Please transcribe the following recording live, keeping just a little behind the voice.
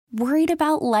Worried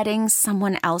about letting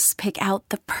someone else pick out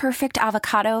the perfect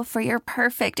avocado for your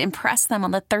perfect impress them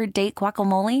on the third date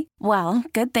guacamole? Well,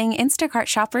 good thing Instacart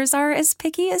shoppers are as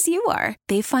picky as you are.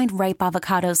 They find ripe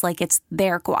avocados like it's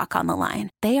their guac on the line.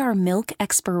 They are milk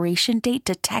expiration date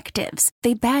detectives.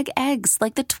 They bag eggs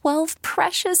like the 12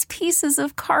 precious pieces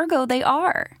of cargo they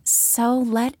are. So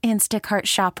let Instacart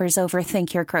shoppers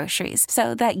overthink your groceries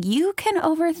so that you can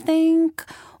overthink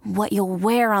what you'll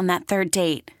wear on that third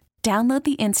date. Download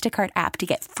the Instacart app to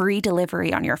get free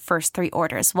delivery on your first 3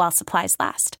 orders while supplies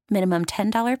last. Minimum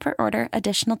 $10 per order.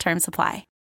 Additional terms apply.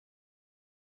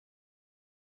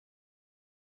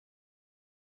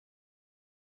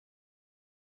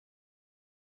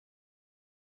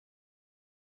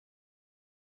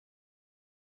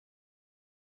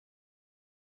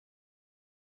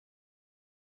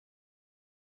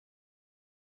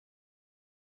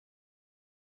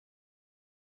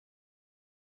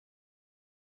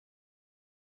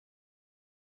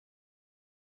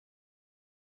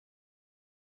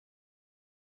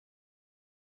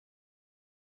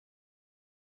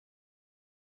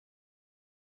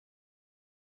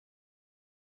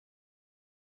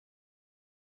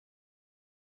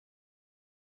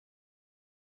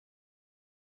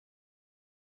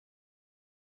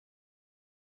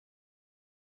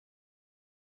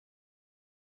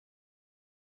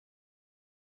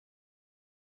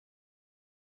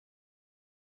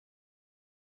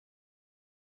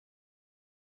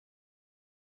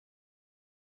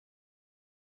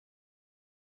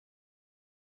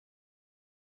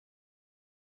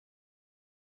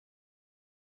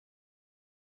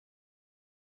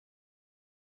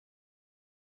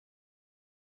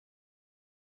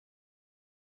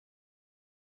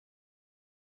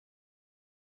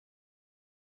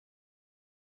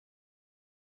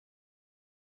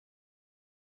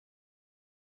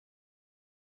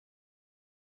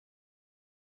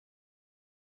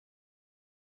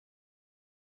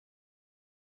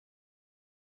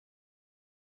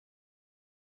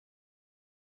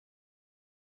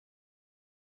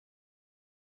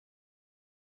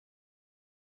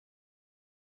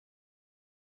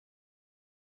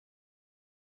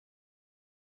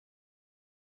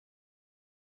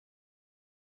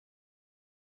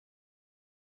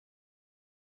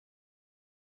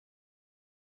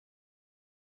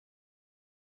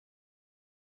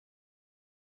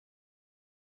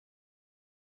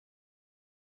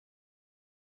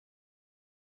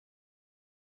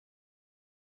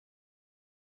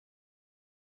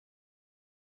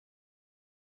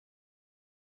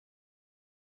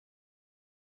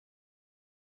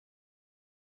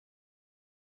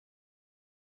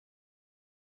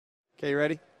 Okay, you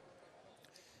ready?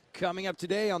 Coming up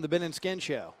today on the Ben and Skin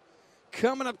Show.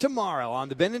 Coming up tomorrow on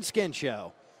the Ben and Skin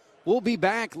Show. We'll be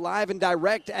back live and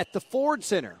direct at the Ford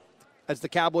Center as the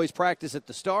Cowboys practice at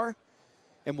the Star.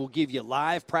 And we'll give you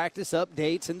live practice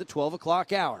updates in the 12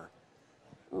 o'clock hour.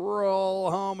 Roll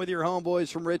home with your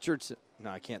homeboys from Richardson. No,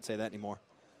 I can't say that anymore.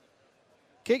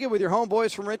 Kick it with your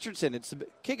homeboys from Richardson.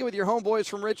 Kick it with your homeboys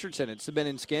from Richardson. It's the Ben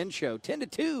and Skin Show, 10 to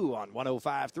 2 on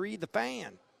 105.3 The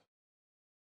Fan.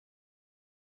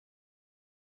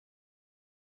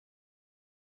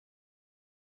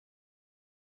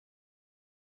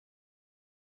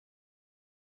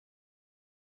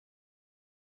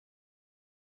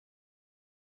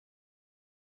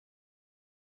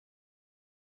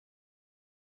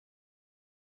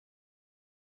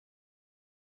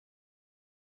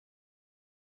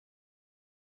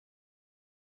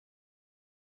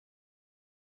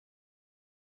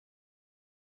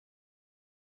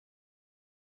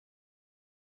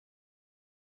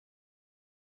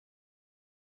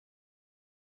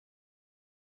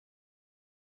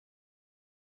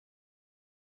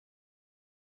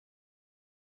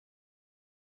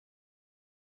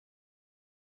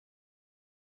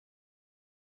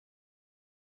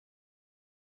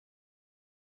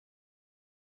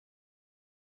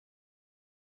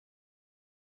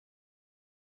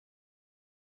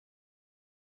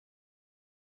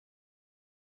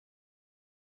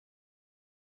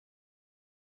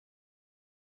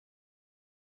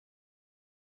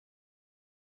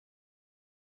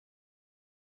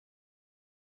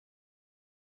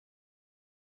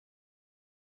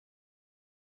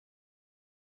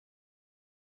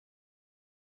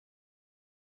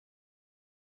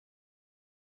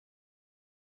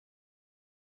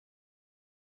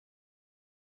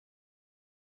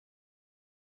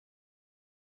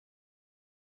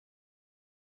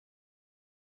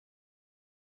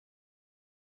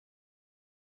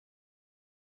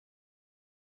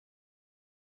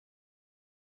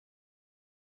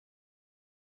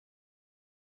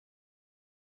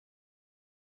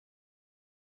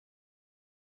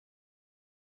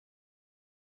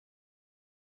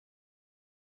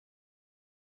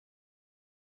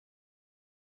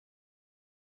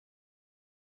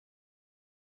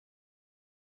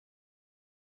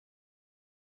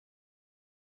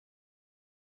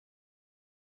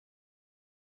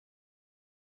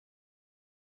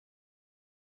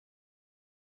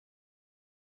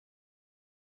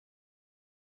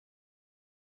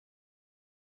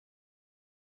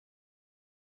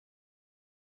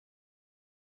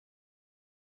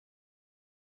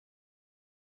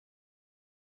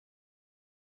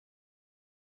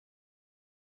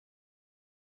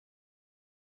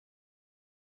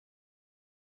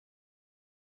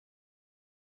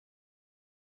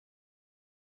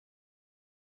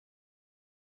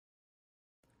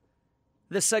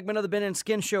 This segment of the Ben and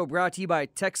Skin Show brought to you by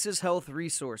Texas Health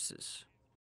Resources.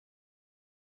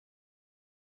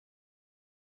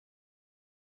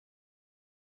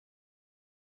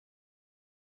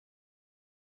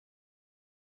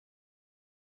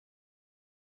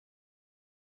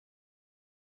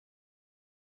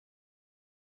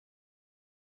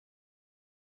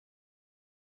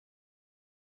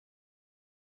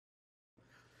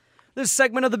 This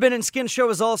segment of the Ben and Skin Show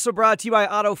is also brought to you by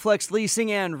AutoFlex Leasing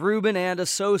and Rubin and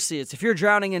Associates. If you're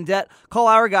drowning in debt, call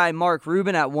our guy Mark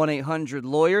Rubin at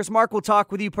 1-800-LAWYERS. Mark will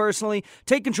talk with you personally,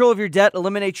 take control of your debt,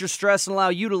 eliminate your stress, and allow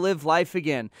you to live life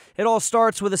again. It all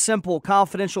starts with a simple,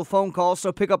 confidential phone call,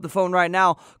 so pick up the phone right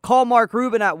now. Call Mark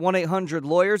Rubin at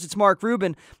 1-800-LAWYERS. It's Mark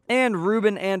Rubin and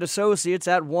Rubin and Associates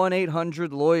at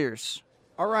 1-800-LAWYERS.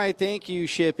 All right, thank you,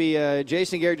 Shippy.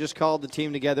 Jason Garrett just called the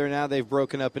team together. Now they've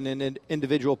broken up in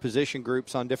individual position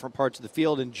groups on different parts of the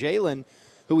field. And Jaylon,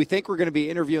 who we think we're going to be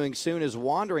interviewing soon, is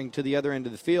wandering to the other end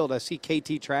of the field. I see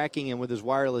KT tracking him with his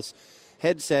wireless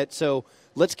headset. So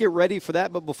let's get ready for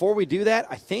that. But before we do that,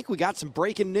 I think we got some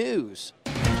breaking news.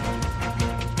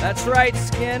 That's right,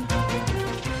 Skin.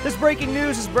 This breaking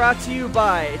news is brought to you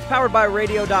by, it's powered by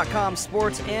Radio.com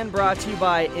Sports and brought to you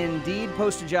by Indeed.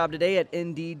 Post a job today at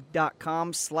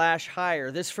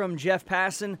Indeed.com/hire. This from Jeff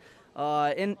Passan,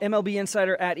 MLB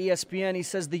insider at ESPN. He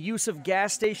says the use of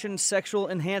gas station sexual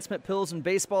enhancement pills in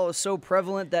baseball is so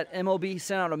prevalent that MLB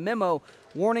sent out a memo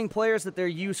warning players that their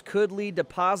use could lead to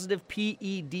positive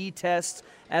PED tests,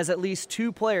 as at least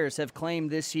 2 players have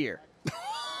claimed this year.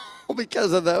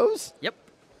 Because of those? Yep.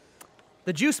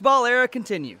 The juice ball era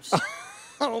continues.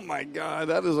 Oh, my God.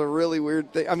 That is a really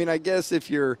weird thing. I mean, I guess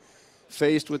if you're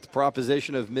faced with the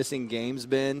proposition of missing games,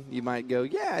 Ben, you might go,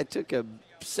 yeah, I took a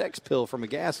sex pill from a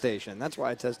gas station. That's why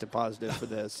I tested positive for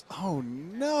this. Oh,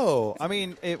 no. I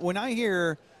mean, when I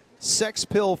hear sex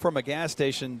pill from a gas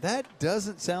station, that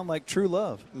doesn't sound like true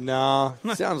love. No,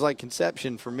 sounds like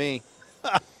conception for me.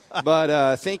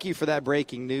 But thank you for that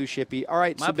breaking news, Shippy. All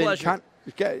right. My pleasure.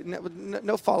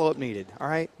 No follow-up needed, all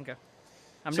right? Okay.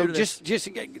 I'm so new to this. just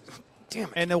damn it.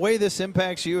 And the way this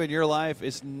impacts you in your life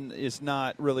is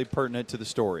not really pertinent to the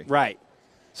story. Right.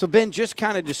 So, Ben, just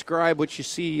kind of describe what you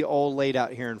see all laid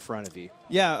out here in front of you.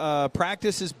 Yeah,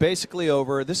 practice is basically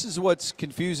over. This is what's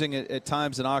confusing at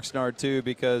times in Oxnard, too,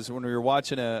 because when we were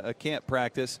watching a camp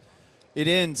practice, it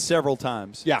ends several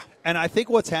times. Yeah. And I think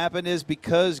what's happened is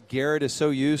because Garrett is so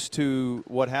used to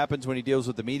what happens when he deals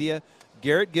with the media,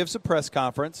 Garrett gives a press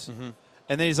conference,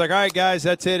 and then he's like, all right, guys,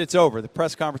 that's it. It's over. The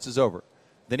press conference is over.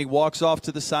 Then he walks off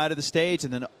to the side of the stage,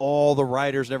 and then all the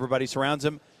writers and everybody surrounds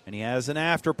him, and he has an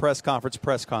after press conference.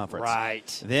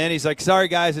 Right. Then he's like, sorry,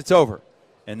 guys, it's over.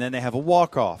 And then they have a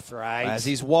walk-off. Right. As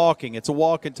he's walking, it's a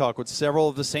walk and talk with several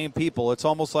of the same people. It's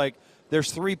almost like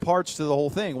there's 3 parts to the whole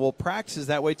thing. Well, practice is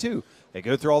that way, too. They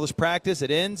go through all this practice.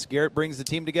 It ends. Garrett brings the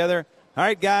team together. All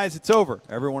right, guys, it's over.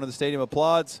 Everyone in the stadium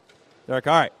applauds. They're like,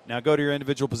 all right, now go to your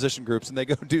individual position groups. And they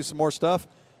go do some more stuff.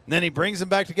 And then he brings them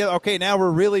back together. Okay, now we're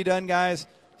really done, guys.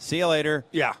 See you later.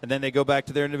 Yeah. And then they go back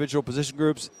to their individual position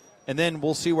groups. And then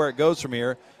we'll see where it goes from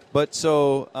here. But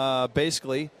so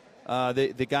basically,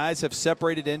 the guys have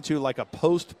separated into like a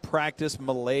post-practice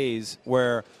malaise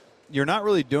where you're not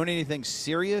really doing anything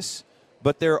serious,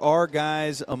 but there are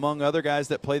guys, among other guys,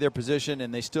 that play their position,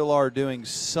 and they still are doing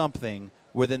something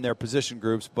within their position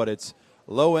groups, but it's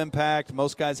low impact.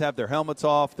 Most guys have their helmets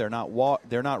off. They're not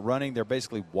running. They're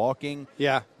basically walking.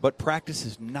 Yeah. But practice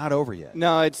is not over yet.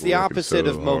 No, it's the opposite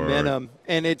of momentum.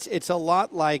 And it's a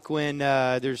lot like when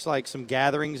there's like some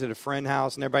gatherings at a friend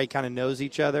house and everybody kind of knows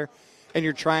each other, and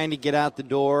you're trying to get out the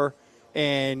door,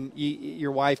 and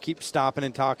your wife keeps stopping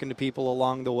and talking to people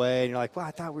along the way, and you're like, well,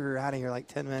 I thought we were out of here like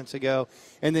 10 minutes ago.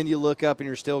 And then you look up and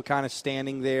you're still kind of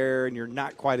standing there, and you're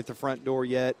not quite at the front door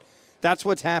yet. That's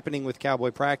what's happening with Cowboy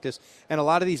practice. And a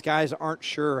lot of these guys aren't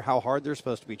sure how hard they're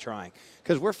supposed to be trying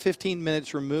because we're 15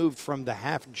 minutes removed from the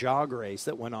half jog race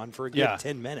that went on for a good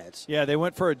 10 minutes. Yeah, they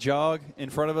went for a jog in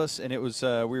front of us, and it was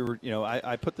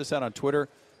I put this out on Twitter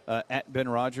at Ben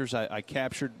Rogers. I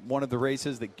captured one of the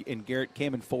races and Garrett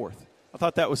came in 4th. I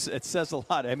thought it says a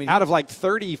lot. I mean, out of like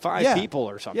 35 people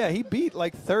or something. Yeah, he beat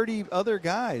like 30 other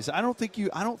guys. I don't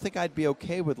think I'd be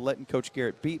okay with letting Coach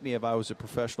Garrett beat me if I was a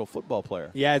professional football player.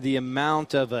 Yeah, the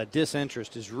amount of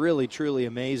disinterest is really, truly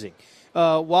amazing.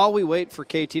 While we wait for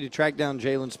KT to track down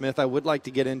Jaylon Smith, I would like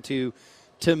to get into,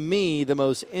 to me, the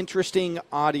most interesting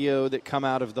audio that come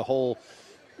out of the whole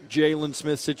Jaylon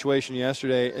Smith situation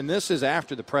yesterday, and this is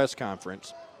after the press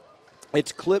conference.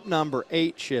 It's clip number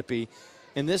 8, Shippy.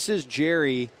 And this is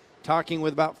Jerry talking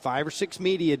with about 5 or 6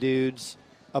 media dudes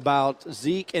about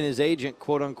Zeke and his agent,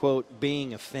 quote-unquote,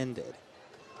 being offended.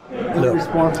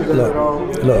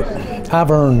 Look,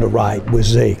 I've earned the right with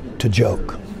Zeke to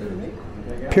joke.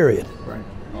 Period.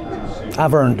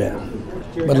 I've earned that.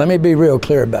 But let me be real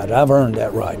clear about it. I've earned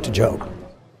that right to joke.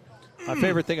 My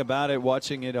favorite thing about it,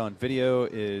 watching it on video,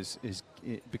 is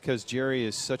because Jerry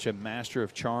is such a master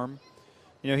of charm.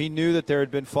 You know, he knew that there had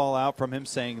been fallout from him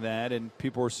saying that, and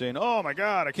people were saying, "Oh my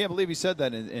God, I can't believe he said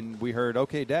that." And we heard,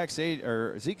 "Okay,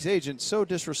 Zeke's agent so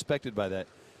disrespected by that."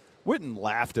 Witten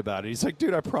laughed about it. He's like,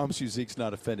 "Dude, I promise you, Zeke's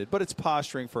not offended." But it's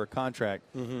posturing for a contract.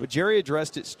 But Jerry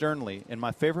addressed it sternly. And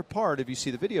my favorite part, if you see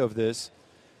the video of this,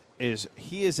 is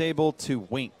he is able to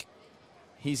wink.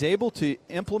 He's able to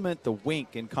implement the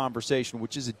wink in conversation,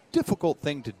 which is a difficult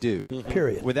thing to do.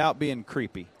 Period. Without being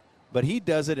creepy. But he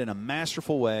does it in a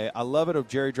masterful way. I love it if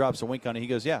Jerry drops a wink on it. He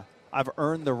goes, "Yeah, I've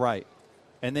earned the right."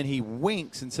 And then he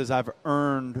winks and says, "I've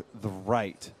earned the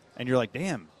right." And you're like,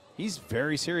 damn, he's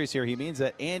very serious here. He means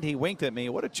that. And he winked at me.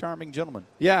 What a charming gentleman.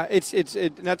 Yeah,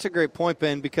 that's a great point,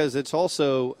 Ben, because it's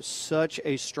also such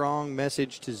a strong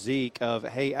message to Zeke of,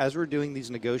 hey, as we're doing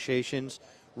these negotiations,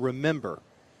 remember,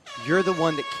 you're the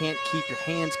one that can't keep your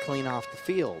hands clean off the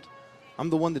field. I'm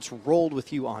the one that's rolled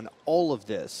with you on all of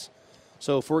this.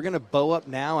 So if we're going to bow up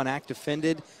now and act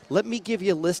offended, let me give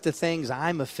you a list of things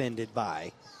I'm offended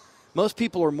by. Most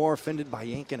people are more offended by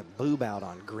yanking a boob out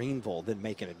on Greenville than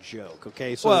making a joke,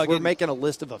 okay? So if we're making a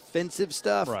list of offensive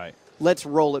stuff, right, let's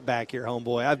roll it back here,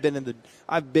 homeboy. I've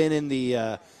been in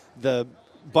the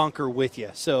bunker with you.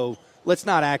 So let's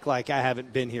not act like I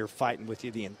haven't been here fighting with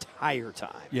you the entire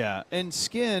time. Yeah, and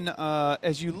Skin,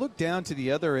 as you look down to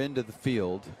the other end of the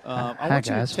field, I want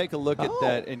you to take a look at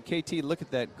that. And KT, look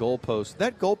at that goalpost.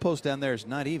 That goalpost down there is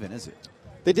not even, is it?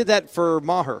 They did that for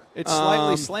Maher. It's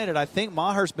slightly slanted. I think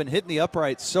Maher's been hitting the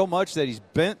upright so much that he's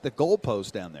bent the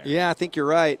goalpost down there. Yeah, I think you're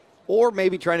right. Or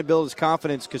maybe trying to build his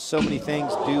confidence because so many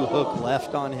things do hook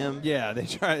left on him. Yeah,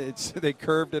 they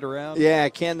curved it around. Yeah,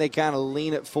 can they kind of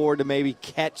lean it forward to maybe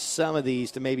catch some of these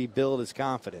to maybe build his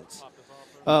confidence?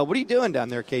 What are you doing down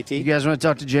there, KT? You guys want to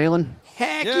talk to Jaylon?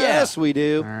 Heck yes, we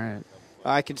do. All right.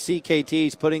 I can see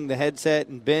KT's putting the headset,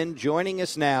 and Ben joining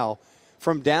us now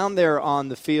from down there on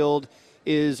the field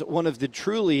is one of the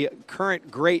truly current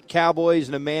great Cowboys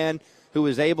and a man who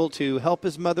was able to help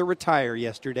his mother retire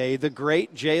yesterday, the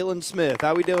great Jaylon Smith.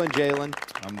 How we doing, Jaylon?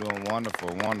 I'm doing wonderful,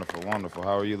 wonderful, wonderful.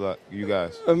 How are you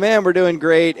guys? Man, we're doing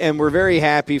great, and we're very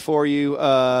happy for you.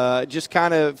 Just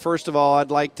kind of, first of all,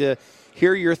 I'd like to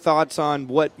hear your thoughts on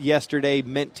what yesterday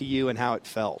meant to you and how it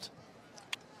felt.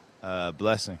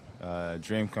 Blessing.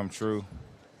 Dream come true.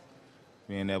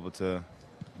 Being able to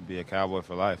be a Cowboy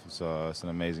for life. So it's an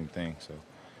amazing thing. So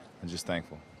I'm just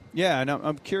thankful. Yeah, and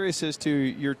I'm curious as to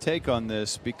your take on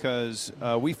this because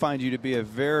we find you to be a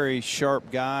very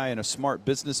sharp guy and a smart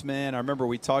businessman. I remember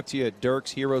we talked to you at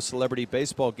Dirk's Hero Celebrity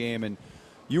Baseball game, and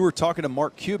you were talking to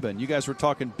Mark Cuban. You guys were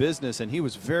talking business, and he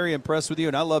was very impressed with you,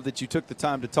 and I love that you took the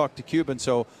time to talk to Cuban.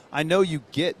 So I know you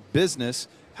get business.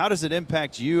 How does it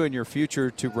impact you and your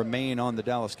future to remain on the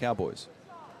Dallas Cowboys?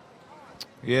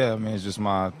 Yeah, I mean, it's just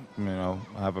I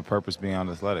have a purpose beyond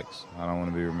athletics. I don't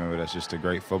want to be remembered as just a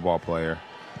great football player.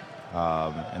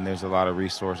 And there's a lot of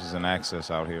resources and access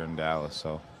out here in Dallas.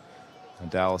 So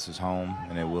Dallas is home,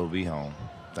 and it will be home.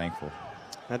 Thankful.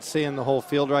 That's seeing the whole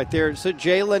field right there. So,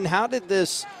 Jaylon, how did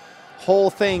this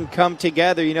whole thing come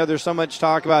together? You know, there's so much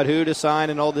talk about who to sign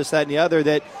and all this, that, and the other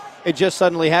that it just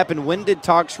suddenly happened. When did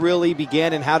talks really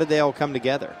begin, and how did they all come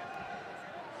together?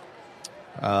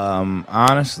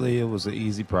 Honestly, it was an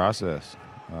easy process.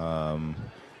 We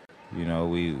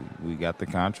got the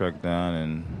contract done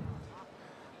in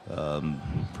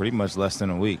pretty much less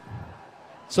than a week.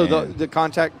 So the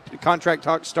contract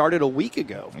talk started a week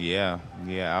ago. Yeah,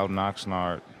 out in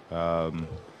Oxnard.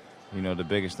 The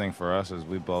biggest thing for us is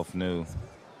we both knew,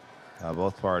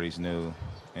 both parties knew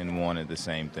and wanted the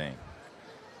same thing.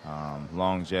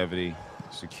 Longevity,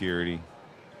 security,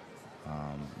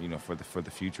 for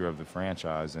the future of the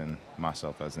franchise and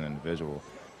myself as an individual.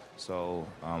 So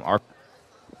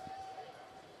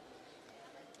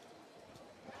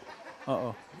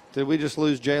Did we just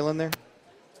lose Jaylon there?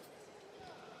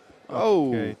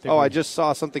 I just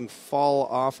saw something fall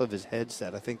off of his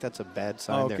headset. I think that's a bad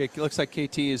sign there. Okay, it looks like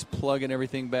KT is plugging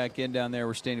everything back in down there.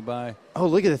 We're standing by. Oh,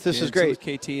 look at this. This is great.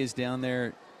 So KT is down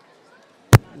there.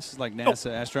 This is like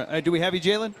NASA astronaut. Do we have you,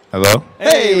 Jaylon? Hello?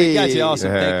 Hey, we got you.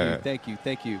 Awesome. Thank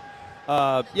you.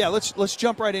 Let's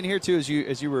jump right in here, too, as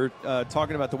you were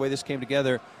talking about the way this came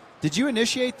together. Did you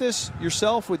initiate this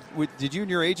yourself? Did you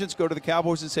and your agents go to the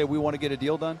Cowboys and say, we want to get a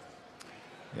deal done?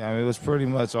 Yeah, I mean, it was pretty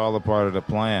much all a part of the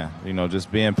plan.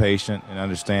 Just being patient and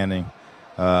understanding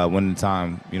when the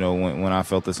time, when I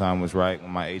felt the time was right,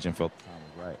 when my agent felt the time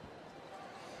was right.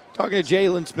 Talking to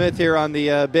Jaylon Smith here on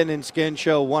the Ben and Skin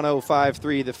Show,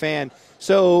 105.3 The Fan.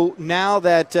 So now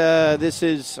that this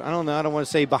is, I don't want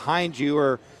to say behind you,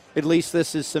 or at least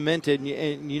this is cemented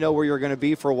and you know where you're going to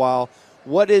be for a while,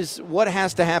 what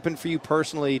has to happen for you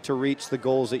personally to reach the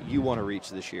goals that you want to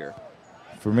reach this year?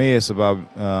 For me, it's about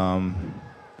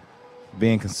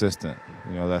being consistent.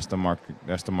 You know, that's the mark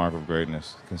of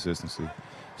greatness, consistency.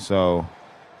 So,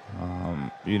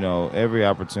 you know,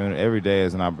 every day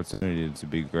is an opportunity to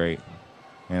be great,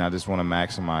 and I just want to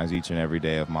maximize each and every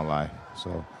day of my life.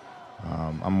 So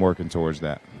I'm working towards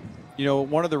that. You know,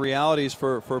 one of the realities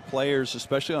for players,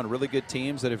 especially on really good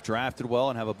teams that have drafted well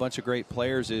and have a bunch of great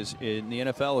players, is in the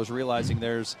NFL is realizing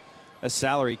there's a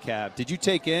salary cap. Did you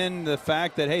take in the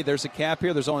fact that, hey, there's a cap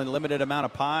here, there's only a limited amount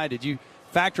of pie? Did you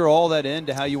factor all that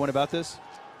into how you went about this?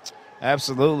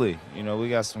 Absolutely. You know, we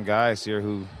got some guys here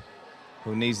who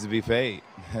needs to be paid.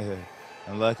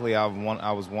 And luckily I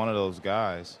was one of those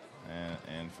guys.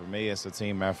 And for me, it's a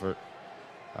team effort.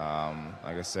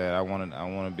 Like I said, I want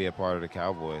to be a part of the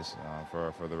Cowboys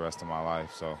for the rest of my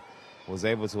life. So was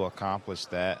able to accomplish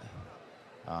that.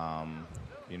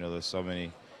 You know, there's so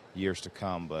many years to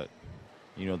come, but,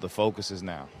 you know, the focus is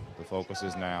now.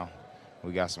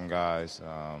 We got some guys,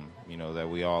 you know, that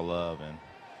we all love, and,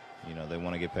 you know, they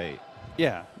want to get paid.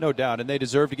 Yeah, no doubt, and they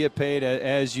deserve to get paid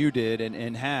as you did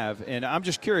and have. And I'm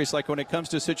just curious, like when it comes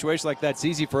to a situation like that, it's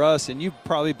easy for us, and you've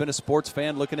probably been a sports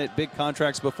fan looking at big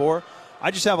contracts before.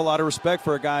 I just have a lot of respect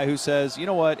for a guy who says, you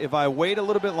know what, if I wait a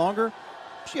little bit longer,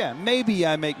 yeah, maybe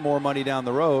I make more money down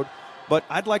the road, but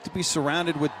I'd like to be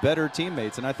surrounded with better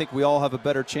teammates, and I think we all have a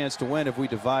better chance to win if we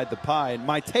divide the pie. And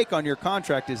my take on your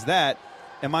contract is that,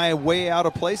 am I way out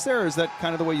of place there, or is that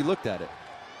kind of the way you looked at it?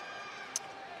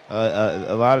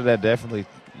 A lot of that definitely,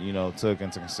 you know, took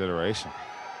into consideration.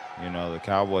 You know, the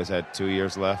Cowboys had 2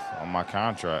 years left on my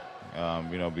contract,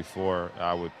 you know, before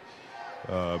I would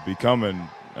become an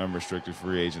unrestricted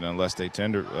free agent unless they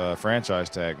franchise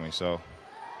tag me. So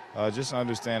just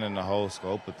understanding the whole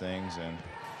scope of things,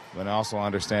 but also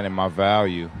understanding my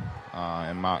value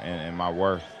and my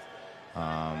worth.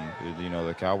 You know,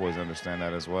 the Cowboys understand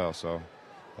that as well. So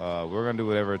we're going to do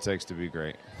whatever it takes to be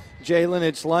great. Jaylon,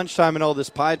 it's lunchtime and all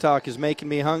this pie talk is making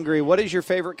me hungry. What is your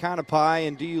favorite kind of pie,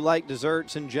 and do you like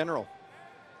desserts in general?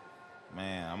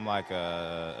 Man, I'm like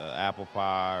a apple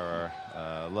pie,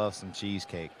 or love some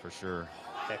cheesecake for sure.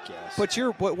 Heck yes.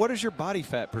 But what is your body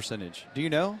fat percentage? Do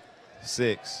you know?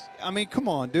 6. I mean, come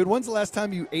on, dude. When's the last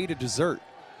time you ate a dessert?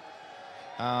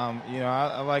 You know,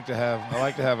 I like to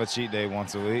have a cheat day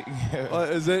once a week.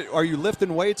 Are you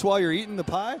lifting weights while you're eating the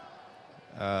pie?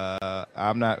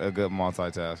 I'm not a good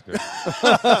multitasker.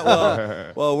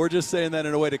 well, we're just saying that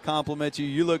in a way to compliment you.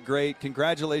 You look great.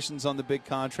 Congratulations on the big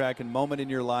contract and moment in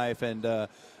your life. And,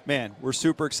 man, we're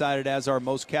super excited, as are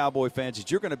most Cowboy fans, that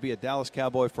you're going to be a Dallas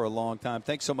Cowboy for a long time.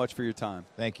 Thanks so much for your time.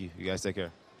 Thank you. You guys take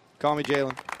care. Call me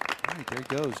Jaylon. Right, there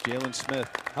he goes, Jaylon Smith.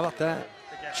 How about that?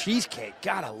 Cheesecake.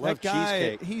 God, I love that guy,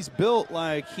 cheesecake. He's built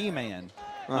like He-Man.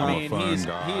 I mean,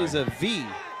 he is a V.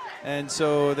 And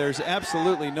so there's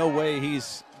absolutely no way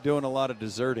he's doing a lot of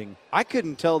deserting. I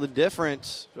couldn't tell the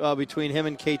difference between him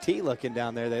and KT looking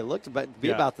down there. They looked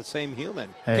about the same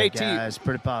human. Hey, KT, guys,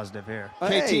 pretty positive here.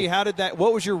 Hey. KT, how did that –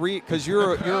 what was your read? Because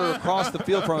you're across the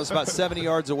field from us, about 70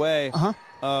 yards away.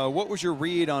 Uh-huh. What was your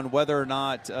read on whether or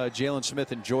not Jaylon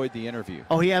Smith enjoyed the interview?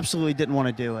 Oh, he absolutely didn't want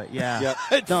to do it, yeah.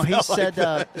 Yep. No, he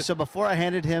said so before I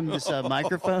handed him this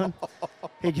microphone,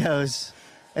 he goes –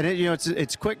 and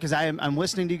it's quick because I'm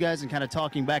listening to you guys and kind of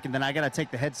talking back, and then I got to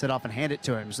take the headset off and hand it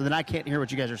to him. So then I can't hear what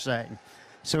you guys are saying.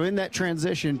 So in that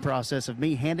transition process of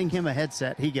me handing him a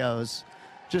headset, he goes,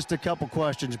 "Just a couple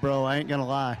questions, bro. I ain't going to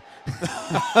lie."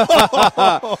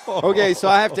 Okay, so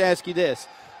I have to ask you this.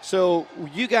 So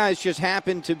you guys just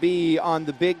happen to be on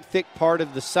the big, thick part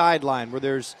of the sideline where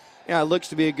there's, it looks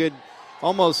to be a good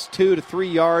almost 2 to 3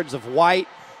 yards of white.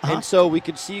 Uh-huh. And so we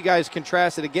could see you guys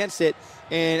contrast it against it.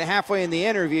 And halfway in the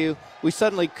interview, we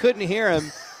suddenly couldn't hear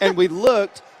him, and we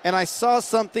looked, and I saw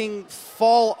something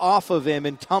fall off of him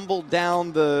and tumble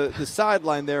down the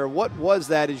sideline there. What was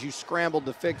that as you scrambled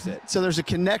to fix it? So there's a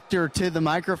connector to the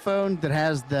microphone that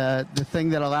has the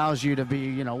thing that allows you to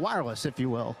be, wireless, if you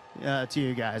will, to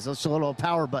you guys. It's a little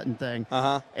power button thing.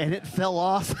 Uh-huh. And it fell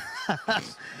off.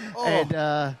 And,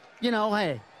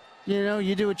 hey.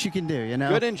 You do what you can do,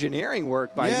 Good engineering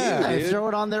work by you, Hey, dude. throw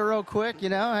it on there real quick,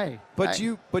 hey. But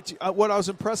what I was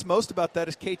impressed most about that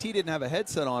is KT didn't have a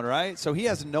headset on, right? So he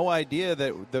has no idea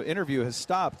that the interview has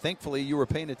stopped. Thankfully, you were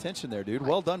paying attention there, dude.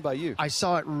 Well done by you. I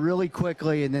saw it really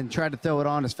quickly and then tried to throw it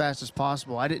on as fast as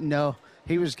possible. I didn't know.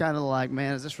 He was kind of like,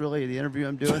 man, is this really the interview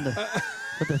I'm doing?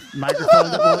 with the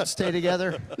microphone that won't stay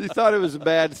together. You thought it was a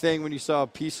bad thing when you saw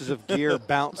pieces of gear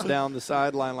bounce down the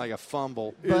sideline like a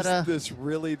fumble. But, Is this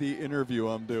really the interview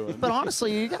I'm doing? But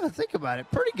honestly, you got to think about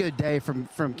it. Pretty good day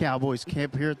from Cowboys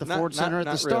camp here at the Ford Center at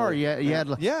the Star. Really. You had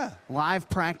Yeah. live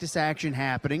practice action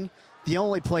happening. The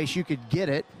only place you could get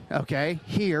it, okay,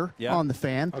 here on the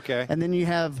Fan. Okay. And then you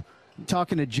have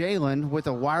talking to Jaylon with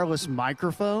a wireless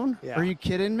microphone. Yeah. Are you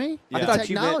kidding me? Yeah. The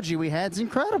technology we had is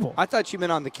incredible. I thought you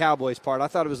meant on the Cowboys part. I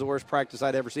thought it was the worst practice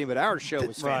I'd ever seen, but our show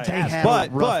was They fantastic. had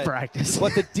a rough practice.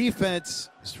 But the defense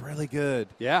is really good.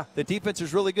 Yeah. The defense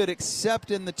is really good, except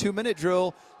in the 2-minute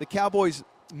drill, the Cowboys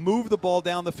moved the ball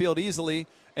down the field easily,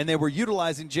 and they were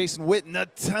utilizing Jason Witten a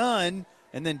ton,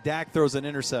 and then Dak throws an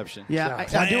interception. Yeah,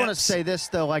 I do want to say this,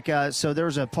 though. So there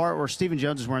was a part where Stephen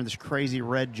Jones is wearing this crazy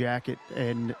red jacket,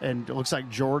 and it looks like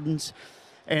Jordans.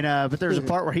 And but there's a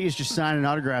part where he's just signing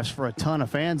autographs for a ton of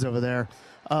fans over there.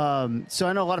 So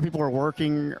I know a lot of people are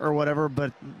working or whatever,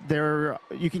 but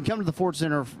you can come to the Ford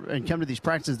Center and come to these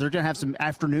practices. They're going to have some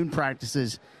afternoon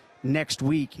practices next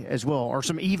week as well, or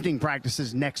some evening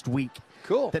practices next week.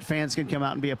 Cool. That fans can come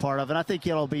out and be a part of. And I think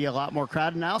it'll be a lot more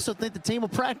crowded. And I also think the team will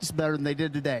practice better than they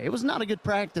did today. It was not a good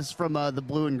practice from the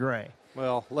blue and gray.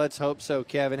 Well, let's hope so,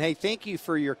 Kevin. Hey, thank you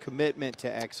for your commitment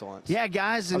to excellence. Yeah,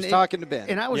 guys. I was talking to Ben.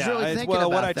 And I was really thinking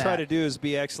about what I that. try to do is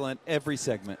be excellent every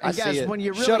segment. And see guys, it. when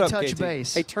you really Shut up, touch KT.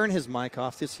 base. Hey, turn his mic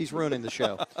off. He's ruining the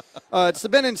show. It's the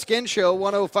Ben and Skin Show,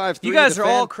 105.3. You guys The are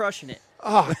Fan. all crushing it.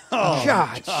 Oh,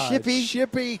 God.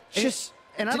 Shippy. Just.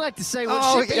 And I'd like to say what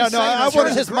Oh, Shippy's yeah, no, saying I is wanted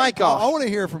really his great. mic off. I want to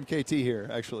hear from KT here,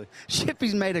 actually.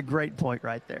 Shippy's made a great point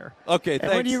right there. Okay, and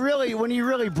thanks. when you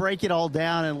really break it all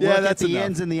down and Yeah, look at that's the enough.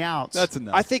 ins and the outs. That's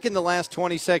enough. I think in the last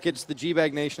 20 seconds, the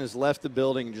G-Bag Nation has left the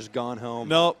building and just gone home.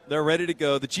 No, they're ready to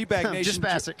go. The G-Bag Nation. Just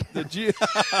Bassick. The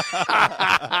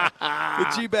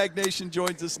G-Bag Nation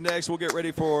joins us next. We'll get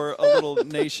ready for a little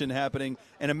nation happening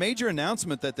and a major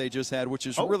announcement that they just had, which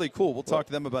is really cool. We'll talk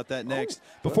to them about that next.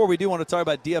 Before we do, want to talk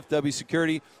about DFW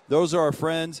Security. Those are our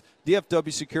friends.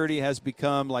 DFW Security has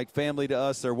become like family to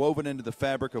us. They're woven into the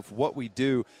fabric of what we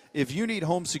do. If you need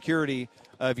home security,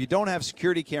 if you don't have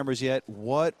security cameras yet,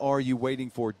 what are you waiting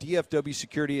for? DFW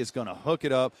Security is going to hook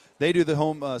it up. They do the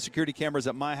home security cameras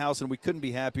at my house, and we couldn't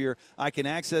be happier. I can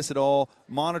access it all,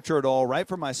 monitor it all right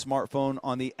from my smartphone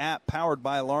on the app powered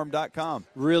by alarm.com.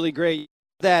 Really great.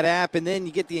 That app, and then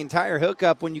you get the entire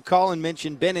hookup when you call and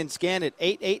mention Ben and Scan at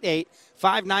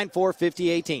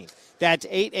 888-594-5018. That's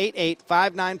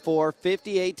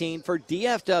 888-594-5018 for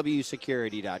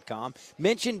DFWsecurity.com.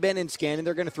 Mention Ben and Scan, and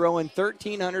they're going to throw in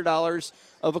 $1,300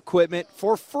 of equipment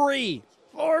for free.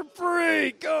 For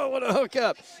free. Go, what a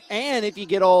hookup. And if you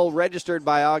get all registered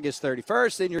by August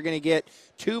 31st, then you're going to get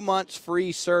 2 months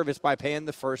free service by paying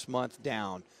the first month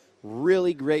down.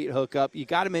 Really great hookup. You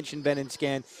got to mention Ben and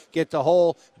Scan. Get the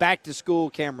whole back-to-school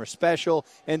camera special,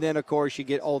 and then, of course, you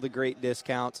get all the great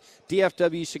discounts.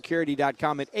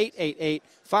 DFWsecurity.com at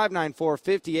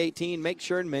 888-594-5018. Make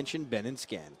sure and mention Ben and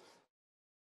Scan.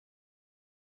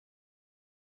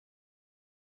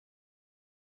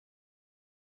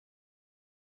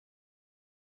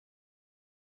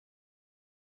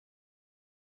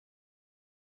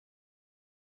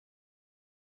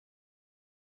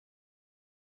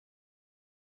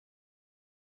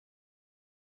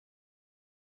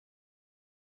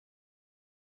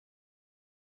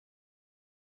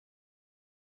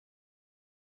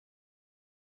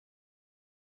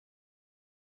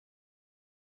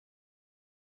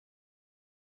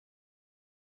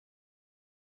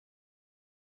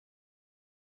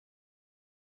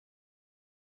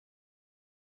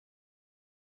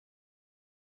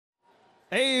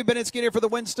 Hey, Ben and Skin here for the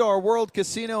WinStar World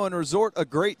Casino and Resort. A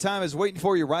great time is waiting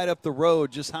for you right up the road.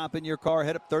 Just hop in your car,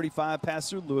 head up 35, pass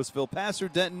through Louisville, pass through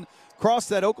Denton, cross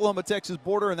that Oklahoma-Texas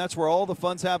border, and that's where all the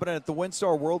fun's happening at the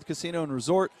WinStar World Casino and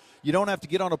Resort. You don't have to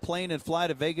get on a plane and fly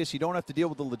to Vegas. You don't have to deal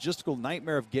with the logistical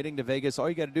nightmare of getting to Vegas. All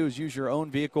you got to do is use your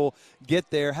own vehicle, get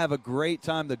there, have a great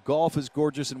time. The golf is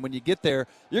gorgeous, and when you get there,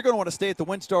 you're going to want to stay at the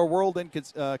WinStar World and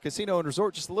Casino and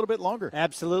Resort just a little bit longer.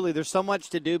 Absolutely. There's so much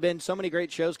to do, Ben. So many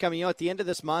great shows coming. You know, at the end of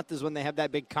this month is when they have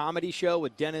that big comedy show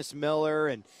with Dennis Miller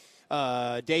and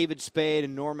David Spade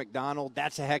and Norm Macdonald.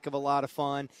 That's a heck of a lot of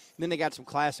fun. And then they got some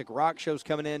classic rock shows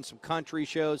coming in, some country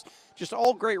shows. Just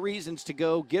all great reasons to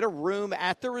go get a room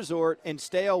at the resort and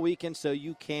stay all weekend so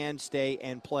you can stay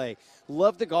and play.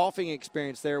 Love the golfing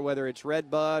experience there, whether it's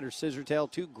Red Bud or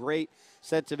Scissortail, two great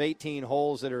sets of 18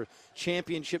 holes that are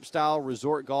championship-style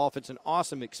resort golf. It's an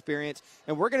awesome experience,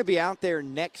 and we're going to be out there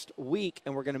next week,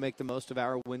 and we're going to make the most of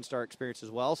our WinStar experience as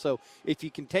well. So if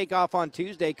you can take off on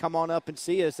Tuesday, come on up and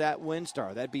see us at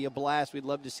WinStar. That'd be a blast. We'd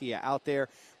love to see you out there,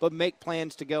 but make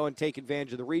plans to go and take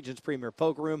advantage of the region's premier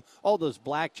poker room, all those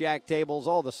blackjack tables,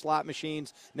 all the slot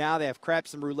machines. Now they have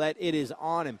craps and roulette. It is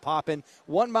on and popping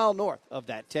 1 mile north of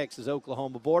that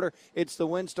Texas-Oklahoma border. It's the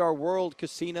WinStar World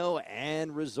Casino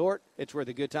and Resort. It's where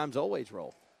the good times always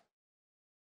roll.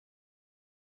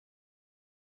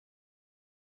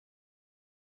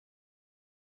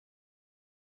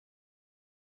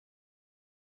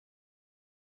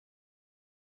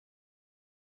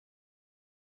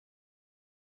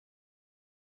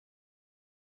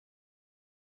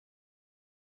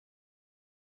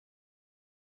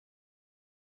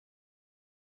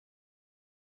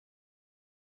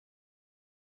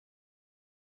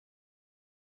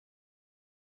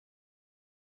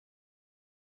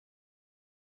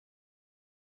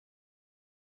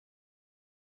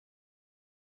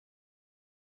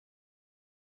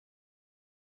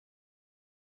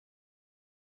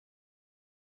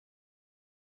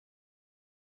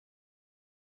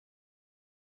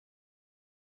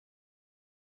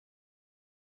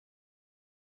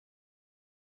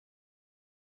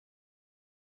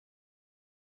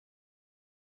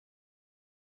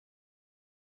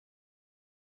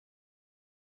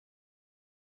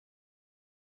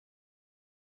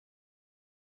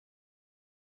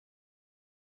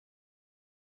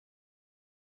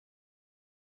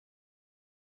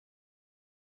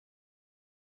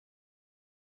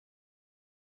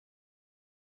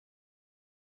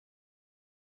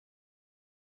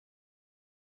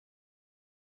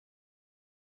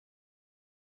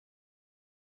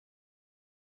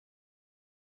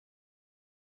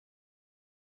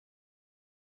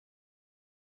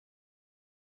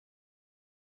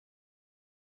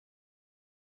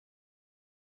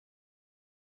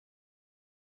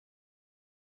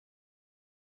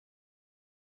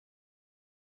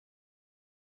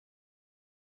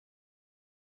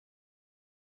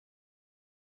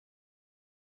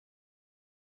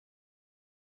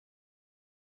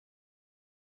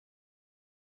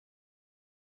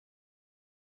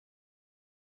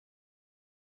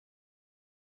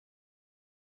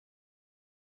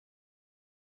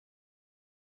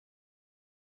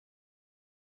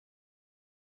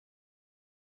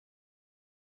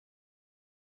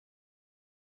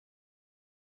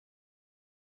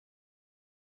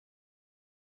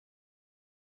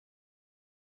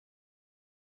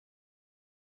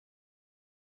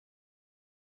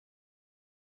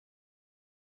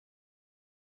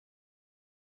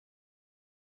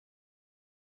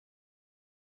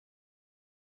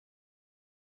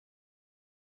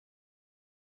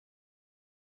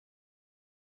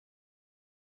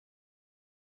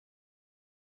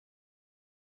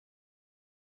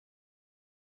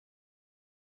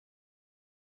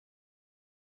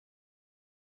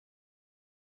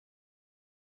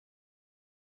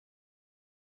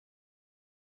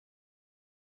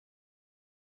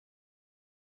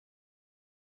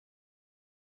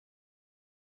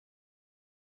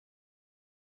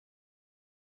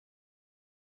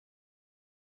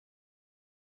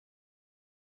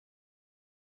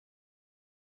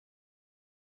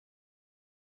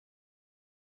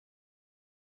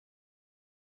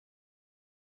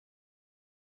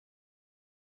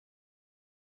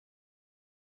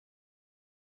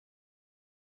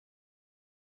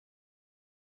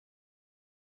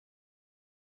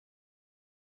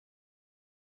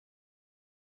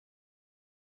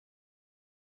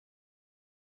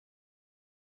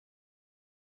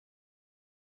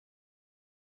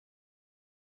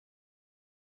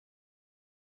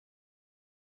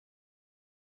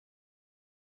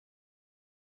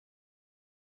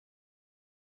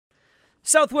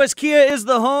 Southwest Kia is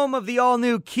the home of the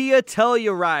all-new Kia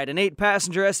Telluride, an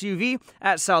 8-passenger SUV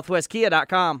at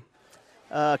southwestkia.com.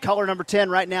 Caller number 10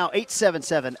 right now,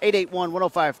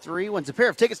 877-881-1053, wins a pair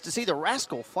of tickets to see the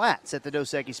Rascal Flats at the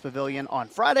Dos Equis Pavilion on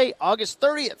Friday, August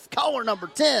 30th. Caller number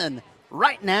 10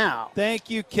 right now. Thank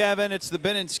you, Kevin. It's the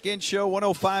Ben and Skin Show,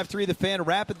 105.3 The Fan,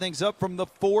 wrapping things up from the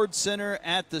Ford Center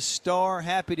at the Star.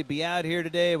 Happy to be out here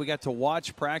today. We got to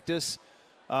watch practice.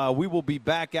 We will be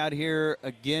back out here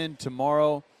again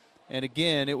tomorrow. And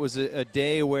again, it was a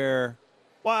day where,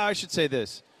 well, I should say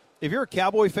this. If you're a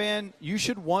Cowboy fan, you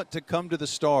should want to come to the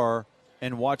Star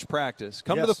and watch practice.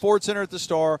 Come to the Ford Center at the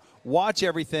Star, watch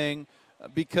everything,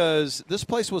 because this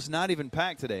place was not even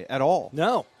packed today at all.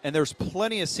 No. And there's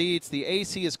plenty of seats. The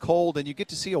AC is cold, and you get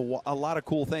to see a lot of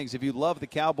cool things. If you love the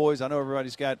Cowboys, I know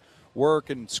everybody's got work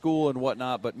and school and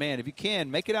whatnot, but, man, if you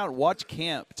can, make it out and watch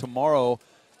camp tomorrow.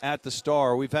 at the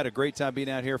Star. We've had a great time being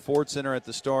out here, Ford Center at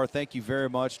the Star. Thank you very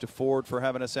much to Ford for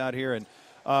having us out here. And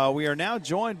we are now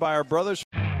joined by our brothers.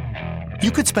 You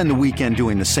could spend the weekend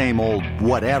doing the same old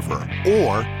whatever,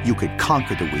 or you could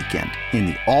conquer the weekend in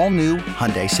the all-new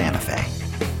Hyundai Santa Fe.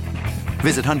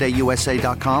 Visit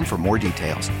HyundaiUSA.com for more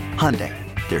details. Hyundai,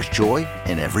 there's joy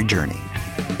in every journey.